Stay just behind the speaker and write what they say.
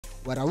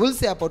What I will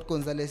say about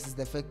Gonzalez is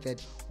the fact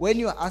that when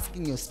you are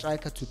asking your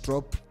striker to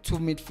drop to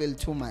midfield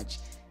too much,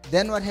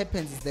 then what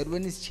happens is that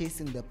when he's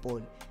chasing the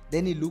ball,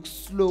 then he looks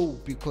slow,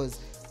 because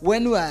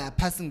when we are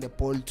passing the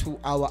ball to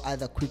our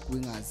other quick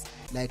wingers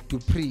like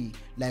Dupree,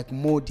 like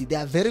Modi, they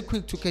are very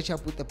quick to catch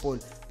up with the ball.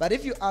 But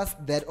if you ask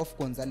that of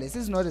Gonzalez,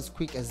 he's not as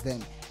quick as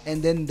them,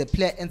 and then the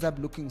player ends up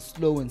looking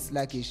slow and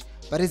sluggish.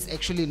 But it's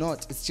actually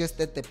not. It's just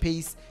that the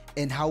pace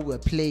and how we're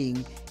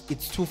playing,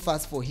 it's too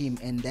fast for him,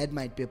 and that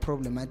might be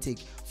problematic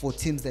for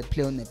teams that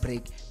play on the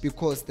break,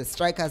 because the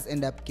strikers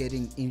end up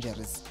getting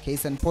injuries.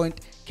 Case in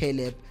point,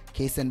 Caleb.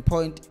 Case in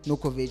point,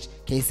 Nukovic.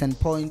 Case in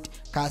point,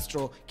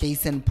 Castro.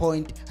 Case in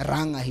point,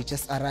 Ranga. He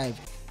just arrived.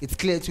 It's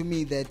clear to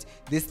me that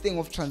this thing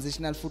of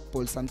transitional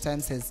football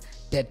sometimes has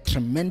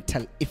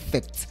detrimental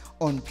effects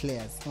on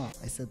players. Oh,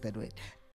 I said that word.